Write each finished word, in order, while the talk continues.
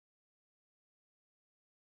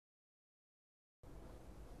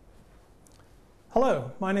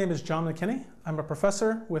Hello, my name is John McKinney. I'm a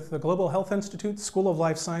professor with the Global Health Institute School of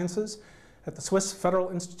Life Sciences at the Swiss Federal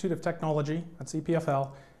Institute of Technology, that's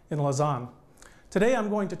EPFL, in Lausanne. Today I'm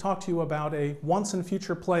going to talk to you about a once and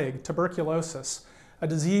future plague, tuberculosis, a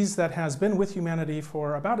disease that has been with humanity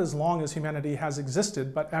for about as long as humanity has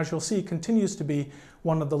existed, but as you'll see continues to be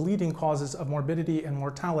one of the leading causes of morbidity and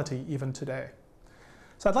mortality even today.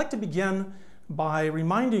 So I'd like to begin by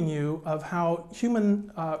reminding you of how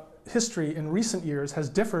human history in recent years has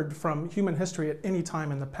differed from human history at any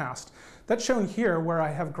time in the past. That's shown here where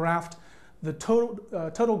I have graphed the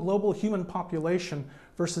total global human population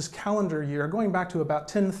versus calendar year going back to about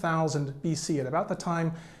 10,000 BC, at about the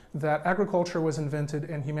time that agriculture was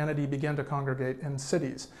invented and humanity began to congregate in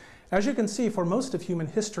cities. As you can see, for most of human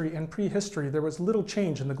history and prehistory, there was little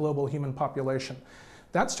change in the global human population.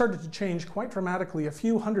 That started to change quite dramatically a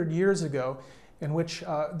few hundred years ago, in which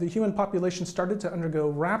the human population started to undergo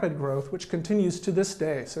rapid growth, which continues to this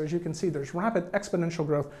day. So as you can see, there's rapid exponential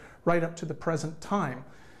growth right up to the present time.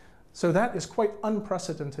 So that is quite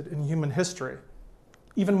unprecedented in human history.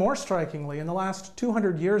 Even more strikingly, in the last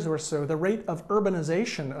 200 years or so, the rate of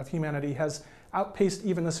urbanization of humanity has outpaced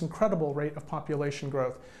even this incredible rate of population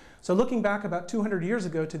growth. So looking back about 200 years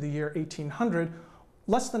ago to the year 1800,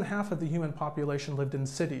 less than half of the human population lived in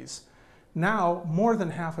cities. Now, more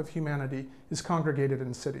than half of humanity is congregated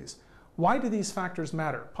in cities. Why do these factors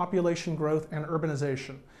matter, population growth and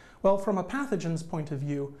urbanization? Well, from a pathogen's point of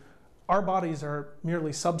view, our bodies are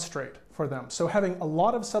merely substrate for them. So having a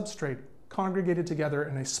lot of substrate congregated together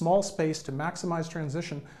in a small space to maximize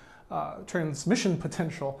transmission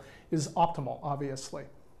potential is optimal, obviously.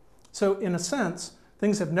 So in a sense,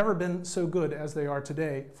 things have never been so good as they are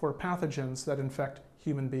today for pathogens that infect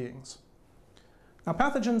human beings. Now,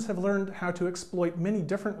 pathogens have learned how to exploit many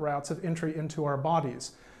different routes of entry into our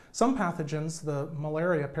bodies. Some pathogens, the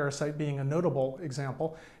malaria parasite being a notable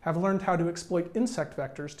example, have learned how to exploit insect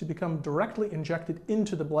vectors to become directly injected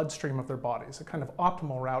into the bloodstream of their bodies, a kind of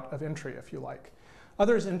optimal route of entry, if you like.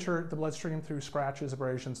 Others enter the bloodstream through scratches,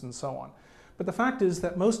 abrasions, and so on. But the fact is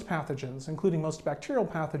that most pathogens, including most bacterial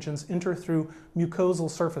pathogens, enter through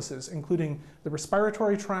mucosal surfaces, including the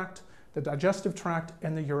respiratory tract, the digestive tract,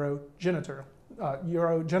 and the urogenital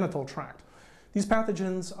tract. These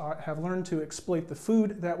pathogens have learned to exploit the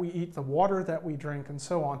food that we eat, the water that we drink, and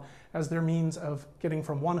so on, as their means of getting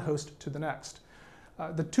from one host to the next.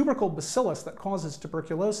 The tubercle bacillus that causes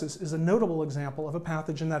tuberculosis is a notable example of a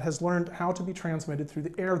pathogen that has learned how to be transmitted through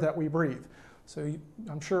the air that we breathe. So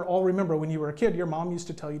I'm sure all remember when you were a kid, your mom used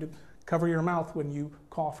to tell you to cover your mouth when you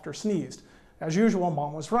coughed or sneezed. As usual,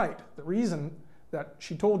 mom was right. The reason that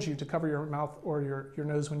she told you to cover your mouth or your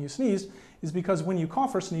nose when you sneezed is because when you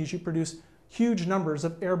cough or sneeze, you produce huge numbers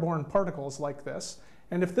of airborne particles like this.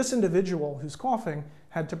 And if this individual who's coughing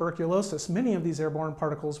had tuberculosis, many of these airborne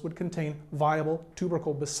particles would contain viable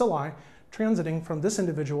tubercle bacilli transiting from this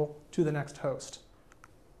individual to the next host.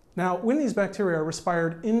 Now, when these bacteria are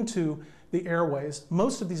respired into the airways,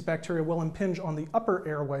 most of these bacteria will impinge on the upper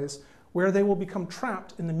airways, where they will become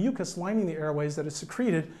trapped in the mucus lining the airways that is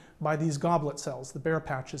secreted by these goblet cells, the bare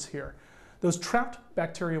patches here. Those trapped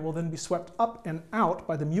bacteria will then be swept up and out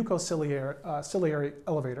by the mucociliary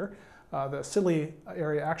elevator, the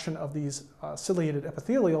ciliary action of these ciliated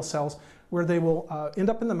epithelial cells, where they will end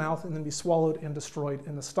up in the mouth and then be swallowed and destroyed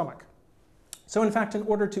in the stomach. So in fact, in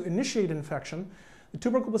order to initiate infection, the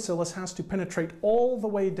tubercle bacillus has to penetrate all the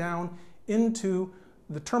way down into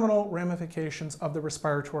the terminal ramifications of the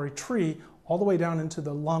respiratory tree, all the way down into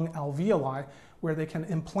the lung alveoli, where they can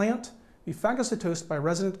implant, be phagocytosed by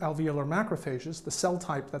resident alveolar macrophages, the cell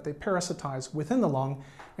type that they parasitize within the lung,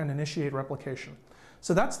 and initiate replication.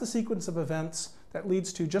 So that's the sequence of events that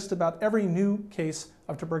leads to just about every new case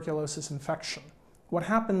of tuberculosis infection. What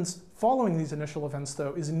happens following these initial events,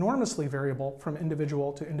 though, is enormously variable from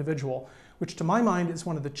individual to individual, which to my mind is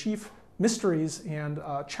one of the chief mysteries and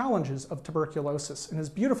challenges of tuberculosis, and is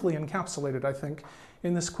beautifully encapsulated, I think,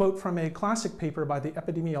 in this quote from a classic paper by the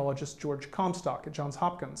epidemiologist George Comstock at Johns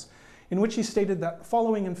Hopkins, in which he stated that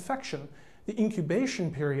following infection, the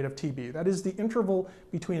incubation period of TB, that is the interval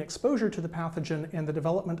between exposure to the pathogen and the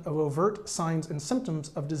development of overt signs and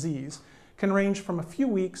symptoms of disease, can range from a few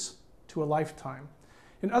weeks to a lifetime.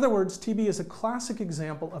 In other words, TB is a classic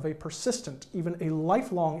example of a persistent, even a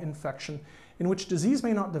lifelong infection in which disease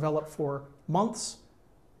may not develop for months,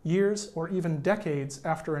 years, or even decades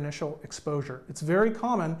after initial exposure. It's very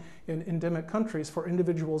common in endemic countries for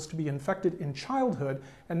individuals to be infected in childhood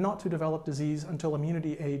and not to develop disease until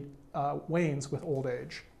immunity wanes with old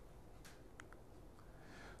age.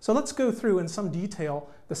 So let's go through in some detail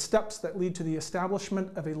the steps that lead to the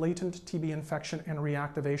establishment of a latent TB infection and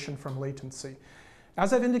reactivation from latency.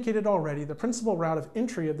 As I've indicated already, the principal route of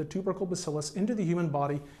entry of the tubercle bacillus into the human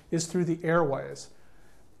body is through the airways.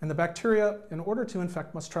 And the bacteria, in order to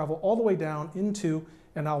infect, must travel all the way down into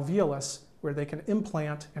an alveolus where they can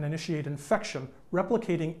implant and initiate infection,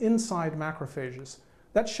 replicating inside macrophages.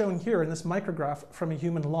 That's shown here in this micrograph from a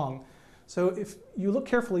human lung. So if you look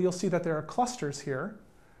carefully, you'll see that there are clusters here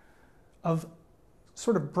of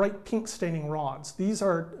sort of bright pink staining rods. These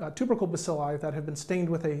are tubercle bacilli that have been stained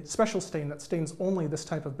with a special stain that stains only this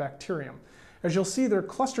type of bacterium. As you'll see, they're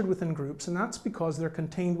clustered within groups, and that's because they're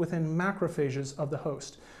contained within macrophages of the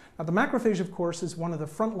host. Now, the macrophage, of course, is one of the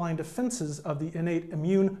frontline defenses of the innate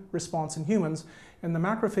immune response in humans, and the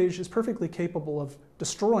macrophage is perfectly capable of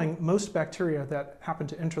destroying most bacteria that happen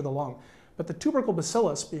to enter the lung. But the tubercle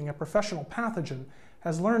bacillus, being a professional pathogen,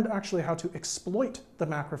 has learned actually how to exploit the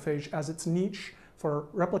macrophage as its niche for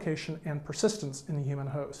replication and persistence in the human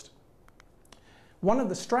host. One of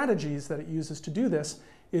the strategies that it uses to do this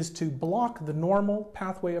is to block the normal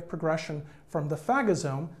pathway of progression from the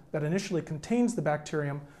phagosome that initially contains the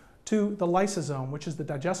bacterium to the lysosome, which is the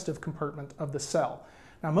digestive compartment of the cell.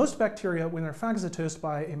 Now, most bacteria, when they're phagocytosed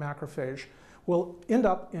by a macrophage, will end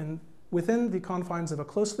up within the confines of a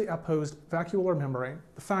closely apposed vacuolar membrane,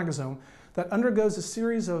 the phagosome, that undergoes a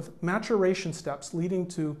series of maturation steps leading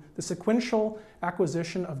to the sequential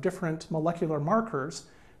acquisition of different molecular markers,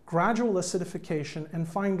 gradual acidification, and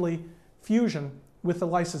finally fusion with the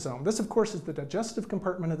lysosome. This, of course, is the digestive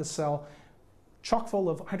compartment of the cell, chock full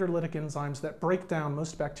of hydrolytic enzymes that break down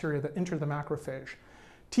most bacteria that enter the macrophage.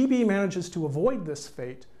 TB manages to avoid this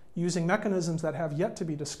fate using mechanisms that have yet to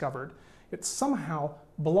be discovered. It somehow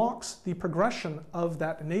blocks the progression of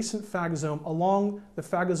that nascent phagosome along the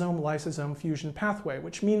phagosome-lysosome fusion pathway,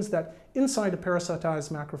 which means that inside a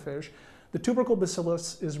parasitized macrophage, the tubercle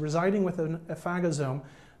bacillus is residing within a phagosome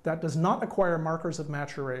that does not acquire markers of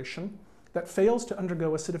maturation, that fails to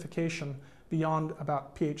undergo acidification beyond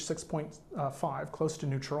about pH 6.5, close to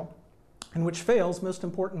neutral, and which fails, most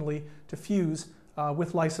importantly, to fuse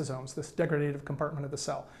with lysosomes, this degradative compartment of the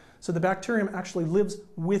cell. So the bacterium actually lives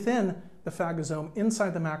within the phagosome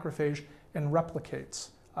inside the macrophage and replicates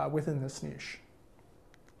within this niche.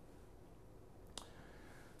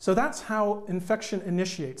 So that's how infection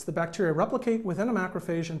initiates. The bacteria replicate within a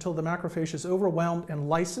macrophage until the macrophage is overwhelmed and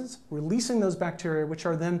lyses, releasing those bacteria, which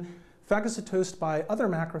are then phagocytosed by other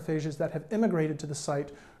macrophages that have immigrated to the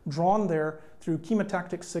site, drawn there through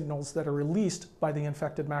chemotactic signals that are released by the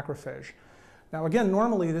infected macrophage. Now again,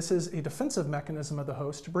 normally this is a defensive mechanism of the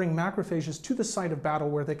host to bring macrophages to the site of battle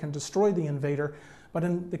where they can destroy the invader, but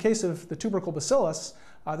in the case of the tubercle bacillus,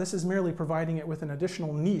 this is merely providing it with an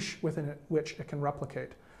additional niche within which it can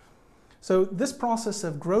replicate. So this process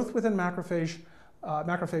of growth within macrophages,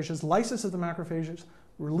 lysis of the macrophages,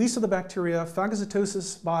 release of the bacteria,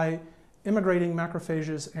 phagocytosis by immigrating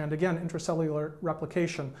macrophages, and again, intracellular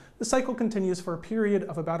replication. The cycle continues for a period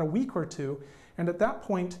of about a week or two, and at that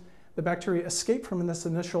point, the bacteria escape from this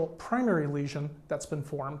initial primary lesion that's been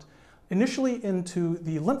formed, initially into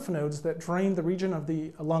the lymph nodes that drain the region of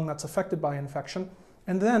the lung that's affected by infection,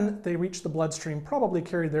 and then they reach the bloodstream, probably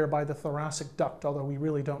carried there by the thoracic duct, although we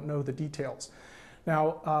really don't know the details.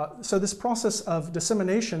 Now, so this process of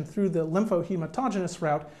dissemination through the lymphohematogenous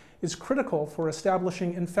route is critical for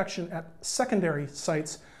establishing infection at secondary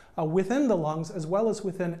sites within the lungs as well as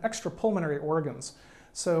within extrapulmonary organs.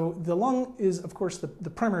 So the lung is, of course, the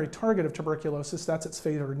primary target of tuberculosis. That's its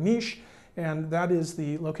favored niche, and that is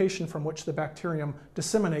the location from which the bacterium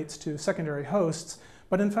disseminates to secondary hosts.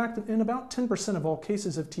 But in fact, in about 10% of all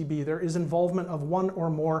cases of TB, there is involvement of one or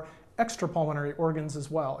more extrapulmonary organs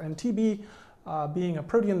as well. And TB, being a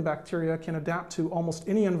protean bacteria, can adapt to almost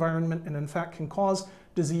any environment and in fact can cause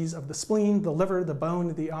disease of the spleen, the liver, the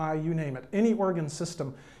bone, the eye, you name it. Any organ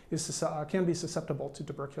system can be susceptible to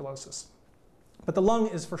tuberculosis. But the lung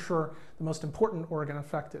is for sure the most important organ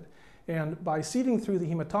affected. And by seeding through the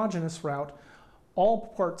hematogenous route, all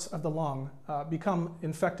parts of the lung become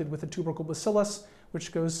infected with the tubercle bacillus,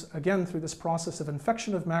 which goes again through this process of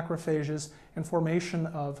infection of macrophages and formation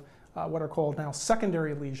of what are called now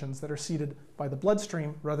secondary lesions that are seeded by the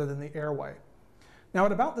bloodstream rather than the airway. Now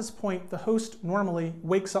at about this point, the host normally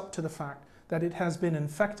wakes up to the fact that it has been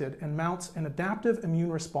infected and mounts an adaptive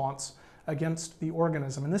immune response against the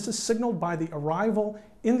organism. And this is signaled by the arrival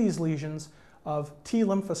in these lesions of T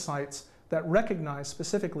lymphocytes that recognize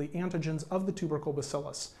specifically antigens of the tubercle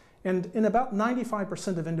bacillus. And in about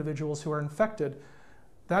 95% of individuals who are infected,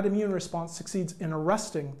 that immune response succeeds in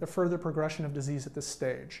arresting the further progression of disease at this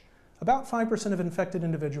stage. About 5% of infected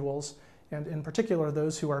individuals, and in particular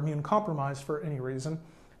those who are immune compromised for any reason,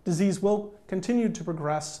 disease will continue to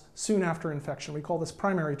progress soon after infection. We call this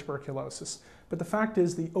primary tuberculosis. but the fact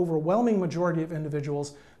is the overwhelming majority of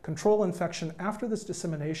individuals control infection after this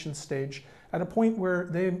dissemination stage at a point where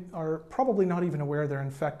they are probably not even aware they're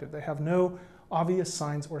infected. They have no obvious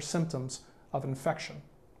signs or symptoms of infection.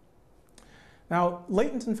 Now,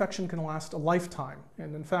 latent infection can last a lifetime,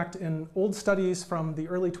 and in fact, in old studies from the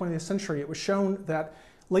early 20th century, it was shown that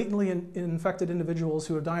latently infected individuals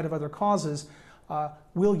who have died of other causes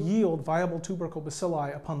will yield viable tubercle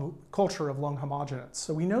bacilli upon culture of lung homogenates.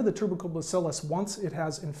 So we know the tubercle bacillus, once it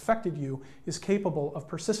has infected you, is capable of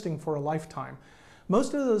persisting for a lifetime.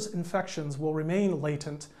 Most of those infections will remain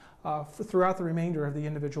latent throughout the remainder of the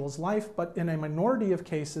individual's life, but in a minority of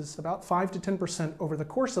cases, about 5 to 10% over the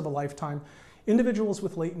course of a lifetime, individuals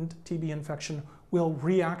with latent TB infection will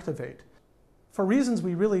reactivate. For reasons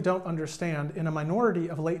we really don't understand, in a minority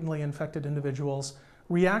of latently infected individuals,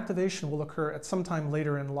 reactivation will occur at some time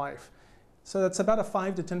later in life. So that's about a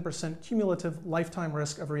 5 to 10% cumulative lifetime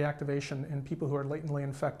risk of reactivation in people who are latently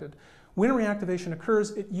infected. When reactivation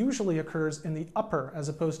occurs, it usually occurs in the upper as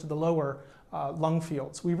opposed to the lower lung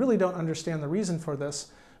fields. We really don't understand the reason for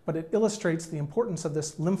this, but it illustrates the importance of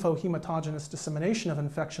this lymphohematogenous dissemination of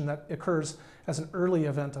infection that occurs as an early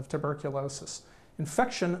event of tuberculosis.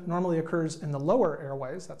 Infection normally occurs in the lower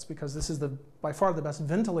airways. That's because this is by far the best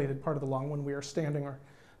ventilated part of the lung when we are standing or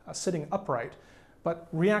sitting upright.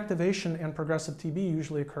 But reactivation and progressive TB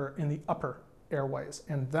usually occur in the upper airways,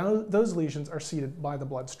 and those lesions are seeded by the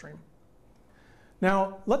bloodstream.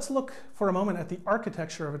 Now, let's look for a moment at the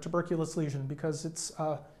architecture of a tuberculous lesion, because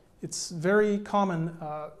it's very common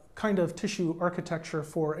kind of tissue architecture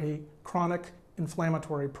for a chronic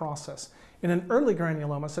inflammatory process. In an early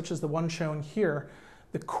granuloma, such as the one shown here,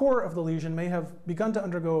 the core of the lesion may have begun to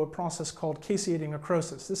undergo a process called caseating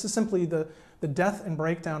necrosis. This is simply the death and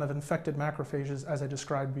breakdown of infected macrophages, as I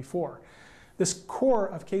described before. This core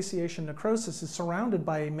of caseation necrosis is surrounded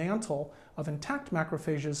by a mantle of intact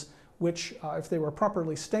macrophages, which, if they were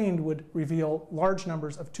properly stained, would reveal large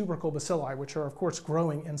numbers of tubercle bacilli, which are, of course,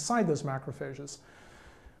 growing inside those macrophages.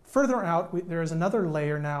 Further out, there is another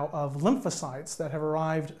layer now of lymphocytes that have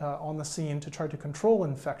arrived on the scene to try to control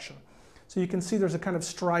infection. So you can see there's a kind of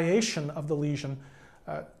striation of the lesion.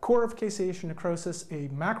 Core of caseation necrosis, a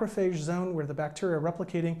macrophage zone where the bacteria are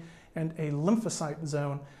replicating, and a lymphocyte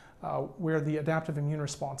zone where the adaptive immune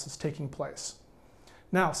response is taking place.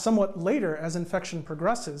 Now, somewhat later, as infection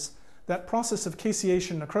progresses, that process of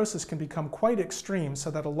caseation necrosis can become quite extreme,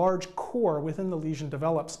 so that a large core within the lesion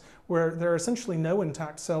develops where there are essentially no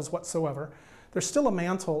intact cells whatsoever. There's still a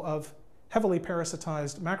mantle of heavily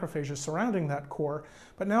parasitized macrophages surrounding that core,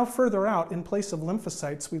 but now further out, in place of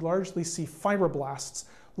lymphocytes, we largely see fibroblasts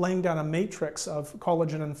laying down a matrix of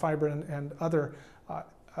collagen and fibrin and other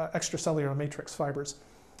extracellular matrix fibers.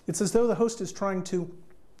 It's as though the host is trying to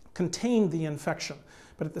contain the infection.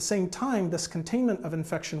 But at the same time, this containment of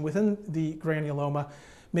infection within the granuloma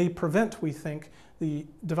may prevent, we think, the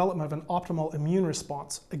development of an optimal immune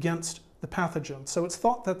response against the pathogen. So it's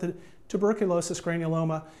thought that the tuberculosis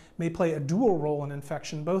granuloma may play a dual role in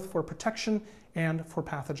infection, both for protection and for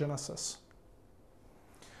pathogenesis.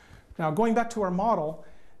 Now, going back to our model,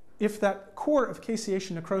 if that core of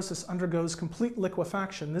caseation necrosis undergoes complete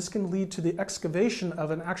liquefaction, this can lead to the excavation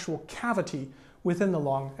of an actual cavity within the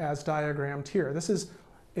lung, as diagrammed here. This is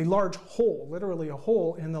a large hole, literally a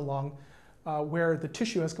hole in the lung, where the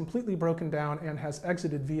tissue has completely broken down and has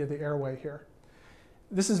exited via the airway here.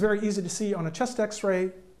 This is very easy to see on a chest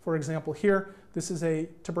x-ray. For example, here, this is a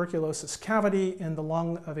tuberculosis cavity in the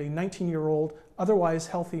lung of a 19-year-old, otherwise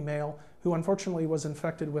healthy male who unfortunately was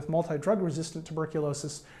infected with multi-drug resistant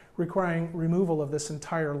tuberculosis, requiring removal of this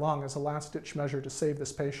entire lung as a last-ditch measure to save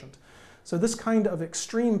this patient. So this kind of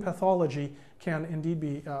extreme pathology can indeed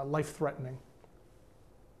be life-threatening.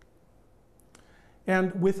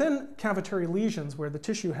 And within cavitary lesions where the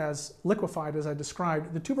tissue has liquefied, as I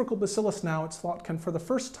described, the tubercle bacillus now, it's thought, can for the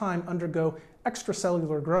first time undergo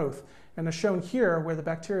extracellular growth. And as shown here, where the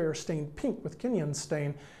bacteria are stained pink with Kinnean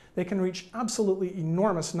stain, they can reach absolutely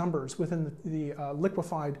enormous numbers within the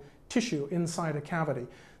liquefied tissue inside a cavity.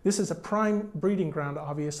 This is a prime breeding ground,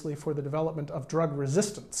 obviously, for the development of drug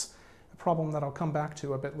resistance, a problem that I'll come back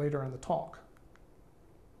to a bit later in the talk.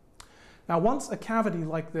 Now, once a cavity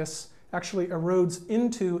like this actually erodes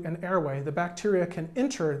into an airway, the bacteria can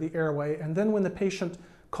enter the airway, and then when the patient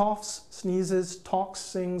coughs, sneezes, talks,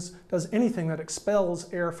 sings, does anything that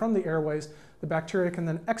expels air from the airways, the bacteria can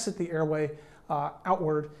then exit the airway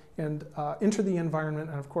outward and enter the environment,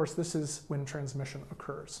 and of course this is when transmission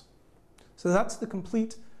occurs. So that's the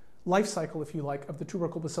complete life cycle, if you like, of the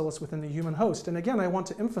tubercle bacillus within the human host. And again, I want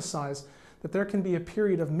to emphasize that there can be a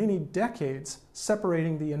period of many decades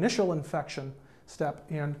separating the initial infection, step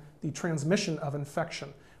and the transmission of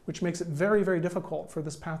infection, which makes it very, very difficult for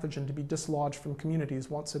this pathogen to be dislodged from communities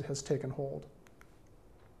once it has taken hold.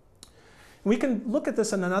 We can look at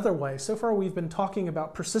this in another way. So far we've been talking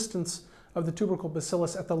about persistence of the tubercle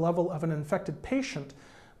bacillus at the level of an infected patient,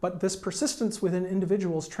 but this persistence within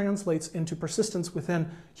individuals translates into persistence within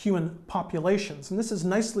human populations. And this is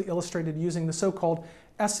nicely illustrated using the so-called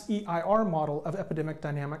SEIR model of epidemic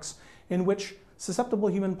dynamics, in which susceptible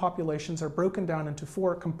human populations are broken down into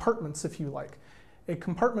 4 compartments, if you like. A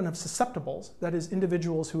compartment of susceptibles, that is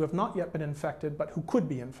individuals who have not yet been infected but who could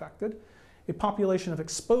be infected. A population of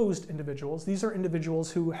exposed individuals. These are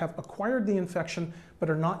individuals who have acquired the infection but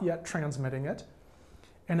are not yet transmitting it.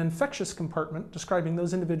 An infectious compartment, describing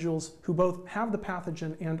those individuals who both have the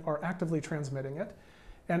pathogen and are actively transmitting it.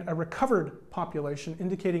 And a recovered population,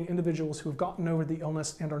 indicating individuals who have gotten over the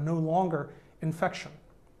illness and are no longer infection.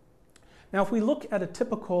 Now, if we look at a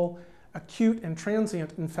typical acute and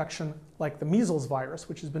transient infection like the measles virus,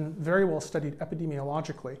 which has been very well studied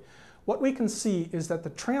epidemiologically, what we can see is that the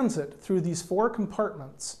transit through these 4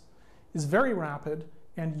 compartments is very rapid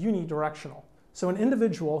and unidirectional. So an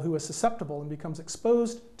individual who is susceptible and becomes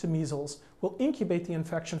exposed to measles will incubate the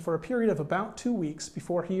infection for a period of about 2 weeks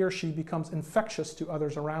before he or she becomes infectious to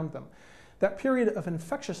others around them. That period of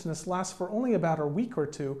infectiousness lasts for only about a week or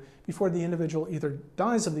 2 before the individual either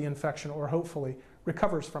dies of the infection or hopefully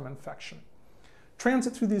recovers from infection.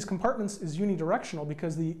 Transit through these compartments is unidirectional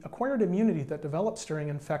because the acquired immunity that develops during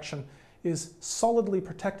infection is solidly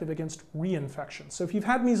protective against reinfection. So if you've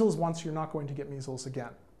had measles once, you're not going to get measles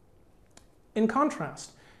again. In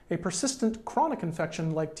contrast, a persistent chronic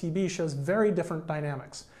infection like TB shows very different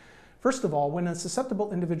dynamics. First of all, when a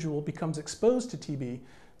susceptible individual becomes exposed to TB,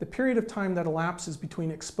 the period of time that elapses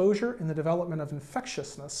between exposure and the development of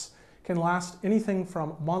infectiousness can last anything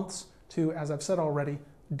from months to, as I've said already,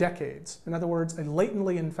 decades. In other words, a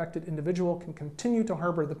latently infected individual can continue to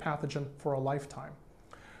harbor the pathogen for a lifetime.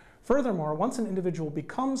 Furthermore, once an individual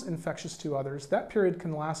becomes infectious to others, that period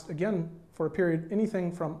can last again for a period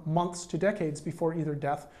anything from months to decades before either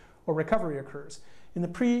death or recovery occurs. In the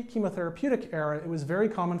pre-chemotherapeutic era, it was very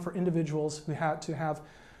common for individuals who had to have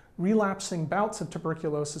relapsing bouts of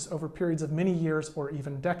tuberculosis over periods of many years or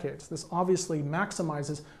even decades. This obviously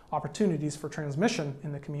maximizes opportunities for transmission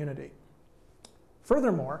in the community.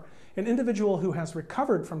 Furthermore, an individual who has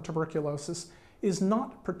recovered from tuberculosis is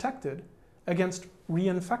not protected against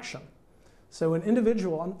reinfection. So an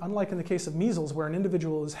individual, unlike in the case of measles, where an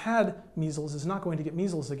individual who has had measles is not going to get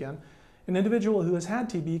measles again, an individual who has had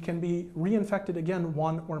TB can be reinfected again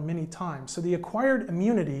 1 or many times. So the acquired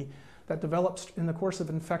immunity that develops in the course of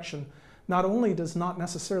infection not only does not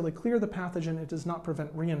necessarily clear the pathogen, it does not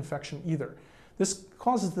prevent reinfection either. This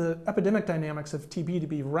causes the epidemic dynamics of TB to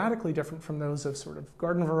be radically different from those of sort of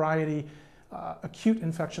garden variety acute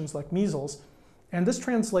infections like measles. And this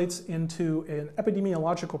translates into an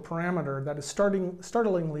epidemiological parameter that is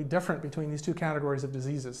startlingly different between these 2 categories of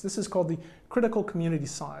diseases. This is called the critical community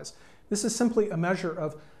size. This is simply a measure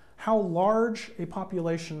of how large a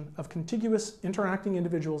population of contiguous interacting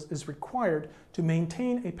individuals is required to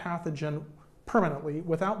maintain a pathogen permanently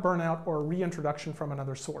without burnout or reintroduction from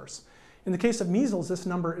another source. In the case of measles, this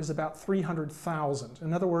number is about 300,000.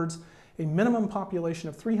 In other words, a minimum population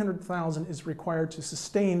of 300,000 is required to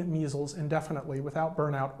sustain measles indefinitely without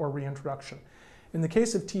burnout or reintroduction. In the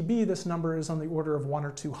case of TB, this number is on the order of 1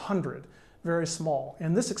 or 200, very small.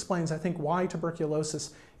 And this explains, I think, why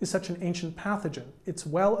tuberculosis is such an ancient pathogen. It's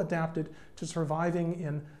well adapted to surviving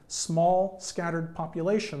in small, scattered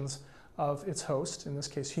populations of its host, in this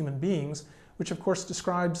case human beings, which of course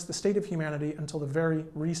describes the state of humanity until the very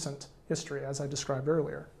recent history, as I described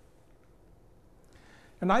earlier.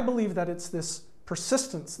 And I believe that it's this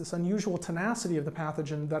persistence, this unusual tenacity of the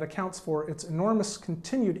pathogen that accounts for its enormous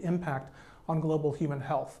continued impact on global human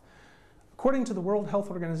health. According to the World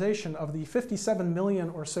Health Organization, of the 57 million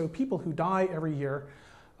or so people who die every year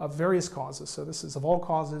of various causes, so this is of all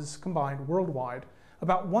causes combined worldwide,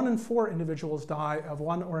 about 1 in 4 individuals die of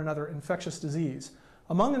one or another infectious disease.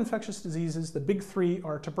 Among infectious diseases, the big 3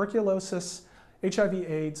 are tuberculosis,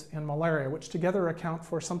 HIV/AIDS, and malaria, which together account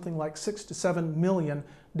for something like 6 to 7 million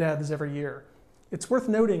deaths every year. It's worth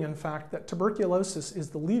noting, in fact, that tuberculosis is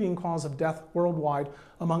the leading cause of death worldwide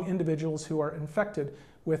among individuals who are infected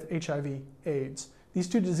with HIV/AIDS. These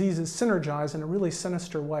 2 diseases synergize in a really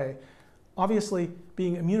sinister way. Obviously,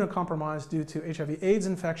 being immunocompromised due to HIV/AIDS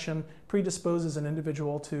infection predisposes an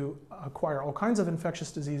individual to acquire all kinds of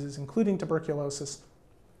infectious diseases, including tuberculosis.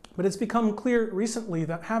 But it's become clear recently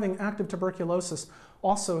that having active tuberculosis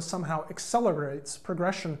also somehow accelerates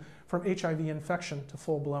progression from HIV infection to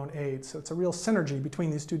full-blown AIDS. So it's a real synergy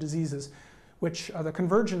between these 2 diseases, which the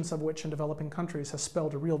convergence of which in developing countries has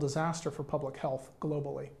spelled a real disaster for public health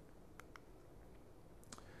globally.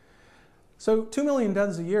 So 2 million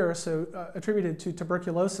deaths a year attributed to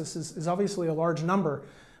tuberculosis is obviously a large number,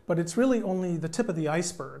 but it's really only the tip of the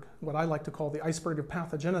iceberg, what I like to call the iceberg of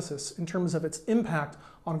pathogenesis, in terms of its impact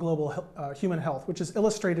on global human health, which is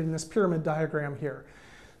illustrated in this pyramid diagram here.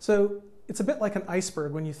 So it's a bit like an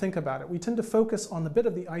iceberg when you think about it. We tend to focus on the bit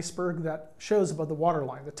of the iceberg that shows above the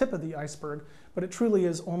waterline, the tip of the iceberg, but it truly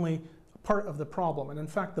is only part of the problem. And in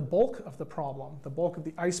fact, the bulk of the problem, the bulk of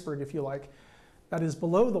the iceberg, if you like, that is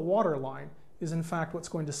below the waterline, is in fact what's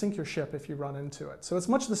going to sink your ship if you run into it. So it's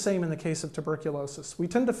much the same in the case of tuberculosis. We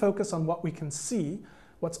tend to focus on what we can see,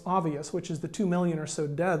 what's obvious, which is the 2 million or so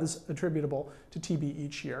deaths attributable to TB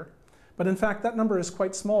each year. But in fact, that number is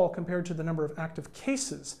quite small compared to the number of active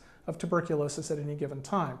cases of tuberculosis at any given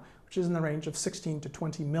time, which is in the range of 16 to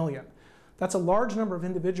 20 million. That's a large number of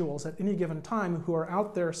individuals at any given time who are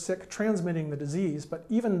out there sick, transmitting the disease, but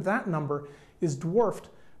even that number is dwarfed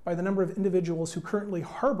by the number of individuals who currently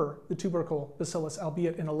harbor the tubercle bacillus,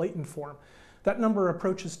 albeit in a latent form. That number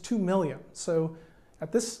approaches 2 million. So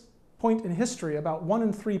at this point in history, about 1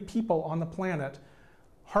 in 3 people on the planet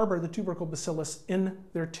harbor the tubercle bacillus in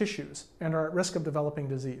their tissues and are at risk of developing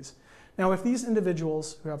disease. Now, if these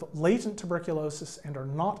individuals who have latent tuberculosis and are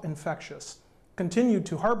not infectious continued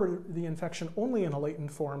to harbor the infection only in a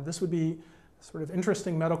latent form, this would be sort of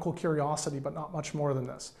interesting medical curiosity, but not much more than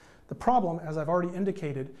this. The problem, as I've already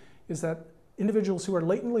indicated, is that individuals who are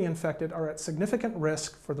latently infected are at significant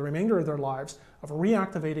risk for the remainder of their lives of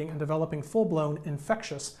reactivating and developing full-blown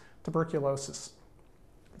infectious tuberculosis.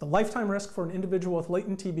 The lifetime risk for an individual with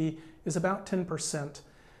latent TB is about 10%.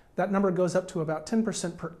 That number goes up to about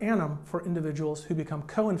 10% per annum for individuals who become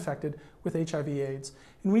co-infected with HIV/AIDS.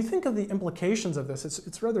 And when we think of the implications of this,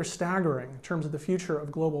 it's rather staggering in terms of the future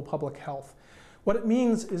of global public health. What it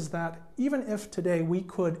means is that even if today we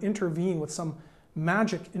could intervene with some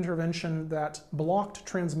magic intervention that blocked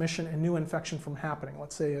transmission and new infection from happening,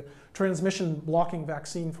 let's say a transmission blocking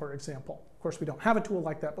vaccine, for example. Of course, we don't have a tool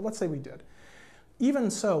like that, but let's say we did. Even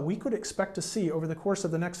so, we could expect to see over the course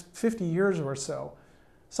of the next 50 years or so,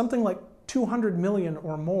 something like 200 million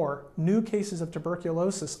or more new cases of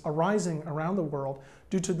tuberculosis arising around the world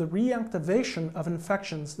due to the reactivation of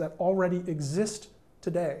infections that already exist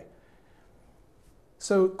today.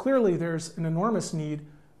 So clearly there's an enormous need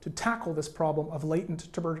to tackle this problem of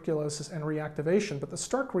latent tuberculosis and reactivation, but the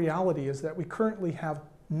stark reality is that we currently have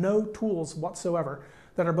no tools whatsoever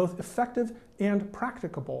that are both effective and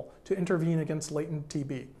practicable to intervene against latent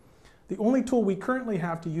TB. The only tool we currently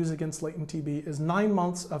have to use against latent TB is 9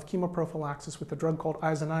 months of chemoprophylaxis with a drug called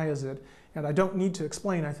isoniazid, and I don't need to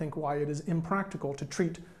explain, I think, why it is impractical to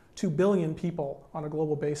treat 2 billion people on a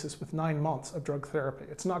global basis with 9 months of drug therapy.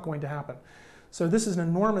 It's not going to happen. So this is an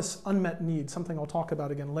enormous unmet need, something I'll talk about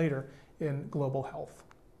again later in global health.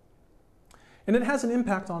 And it has an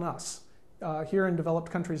impact on us here in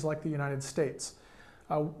developed countries like the United States.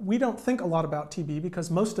 We don't think a lot about TB because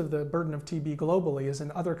most of the burden of TB globally is in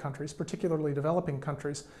other countries, particularly developing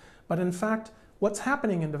countries. But in fact, what's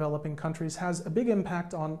happening in developing countries has a big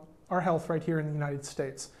impact on our health right here in the United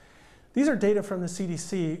States. These are data from the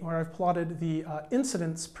CDC where I've plotted the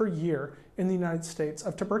incidence per year in the United States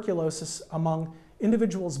of tuberculosis among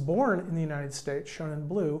individuals born in the United States, shown in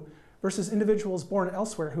blue, versus individuals born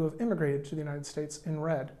elsewhere who have immigrated to the United States in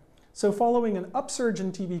red. So following an upsurge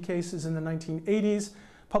in TB cases in the 1980s,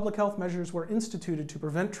 public health measures were instituted to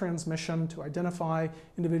prevent transmission, to identify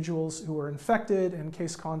individuals who were infected, and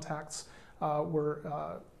case contacts were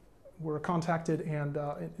contacted, and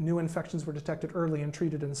new infections were detected early and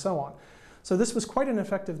treated, and so on. So this was quite an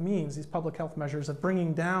effective means, these public health measures, of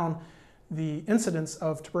bringing down the incidence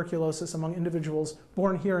of tuberculosis among individuals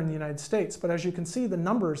born here in the United States. But as you can see, the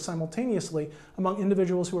numbers simultaneously among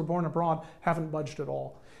individuals who were born abroad haven't budged at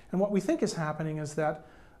all. And what we think is happening is that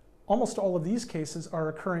almost all of these cases are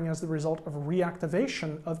occurring as the result of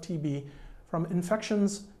reactivation of TB from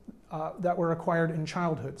infections that were acquired in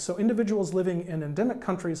childhood. So individuals living in endemic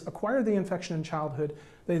countries acquire the infection in childhood.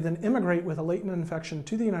 They then immigrate with a latent infection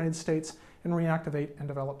to the United States and reactivate and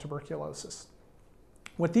develop tuberculosis.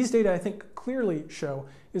 What these data, I think, clearly show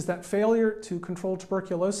is that failure to control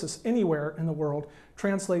tuberculosis anywhere in the world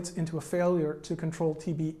translates into a failure to control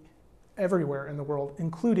TB everywhere in the world,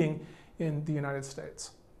 including in the United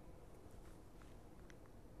States.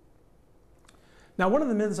 Now, one of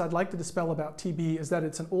the myths I'd like to dispel about TB is that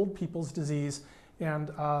it's an old people's disease and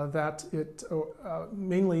that it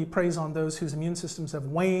mainly preys on those whose immune systems have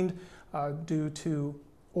waned due to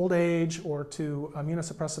old age or to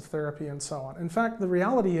immunosuppressive therapy and so on. In fact, the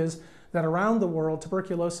reality is that around the world,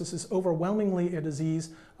 tuberculosis is overwhelmingly a disease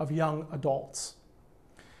of young adults.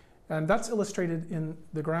 And that's illustrated in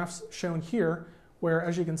the graphs shown here, where,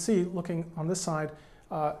 as you can see, looking on this side,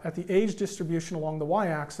 at the age distribution along the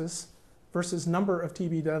y-axis versus number of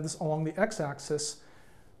TB deaths along the x-axis,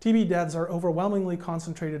 TB deaths are overwhelmingly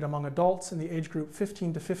concentrated among adults in the age group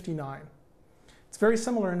 15 to 59. It's very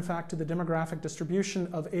similar, in fact, to the demographic distribution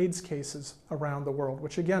of AIDS cases around the world,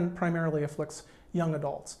 which again primarily afflicts young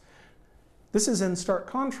adults. This is in stark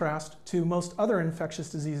contrast to most other infectious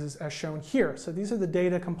diseases as shown here. So these are the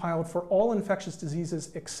data compiled for all infectious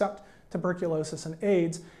diseases except tuberculosis and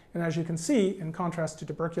AIDS. And as you can see, in contrast to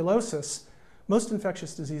tuberculosis, most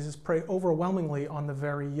infectious diseases prey overwhelmingly on the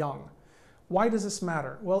very young. Why does this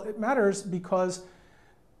matter? Well, it matters because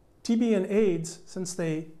TB and AIDS, since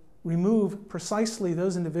they remove precisely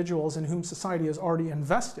those individuals in whom society has already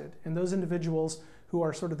invested, and those individuals who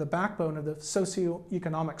are sort of the backbone of the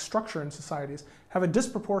socioeconomic structure in societies, have a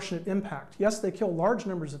disproportionate impact. Yes, they kill large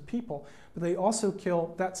numbers of people, but they also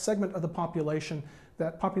kill that segment of the population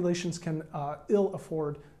that populations can ill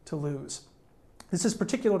afford to lose. This is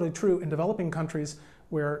particularly true in developing countries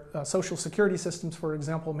where social security systems, for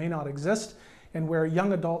example, may not exist, and where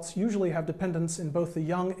young adults usually have dependence in both the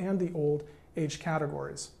young and the old age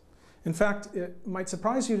categories. In fact, it might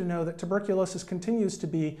surprise you to know that tuberculosis continues to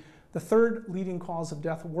be the third leading cause of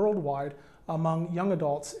death worldwide among young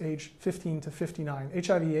adults aged 15 to 59,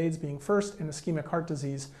 HIV/AIDS being first and ischemic heart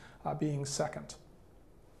disease being second.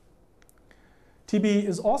 TB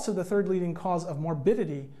is also the third leading cause of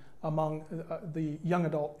morbidity among the young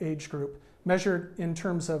adult age group, measured in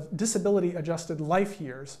terms of disability-adjusted life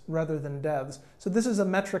years rather than deaths. So this is a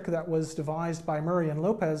metric that was devised by Murray and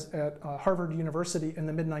Lopez at Harvard University in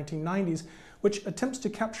the mid-1990s, which attempts to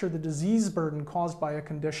capture the disease burden caused by a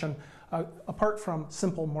condition apart from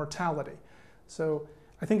simple mortality. So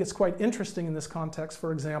I think it's quite interesting in this context,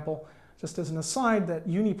 for example, just as an aside, that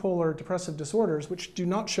unipolar depressive disorders, which do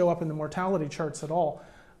not show up in the mortality charts at all,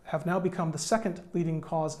 have now become the second leading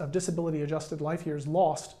cause of disability-adjusted life years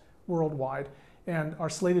lost worldwide and are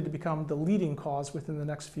slated to become the leading cause within the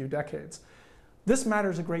next few decades. This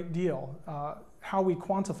matters a great deal, how we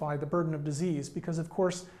quantify the burden of disease, because of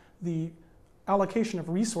course the allocation of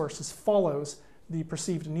resources follows the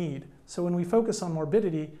perceived need. So when we focus on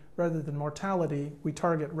morbidity rather than mortality, we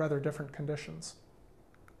target rather different conditions.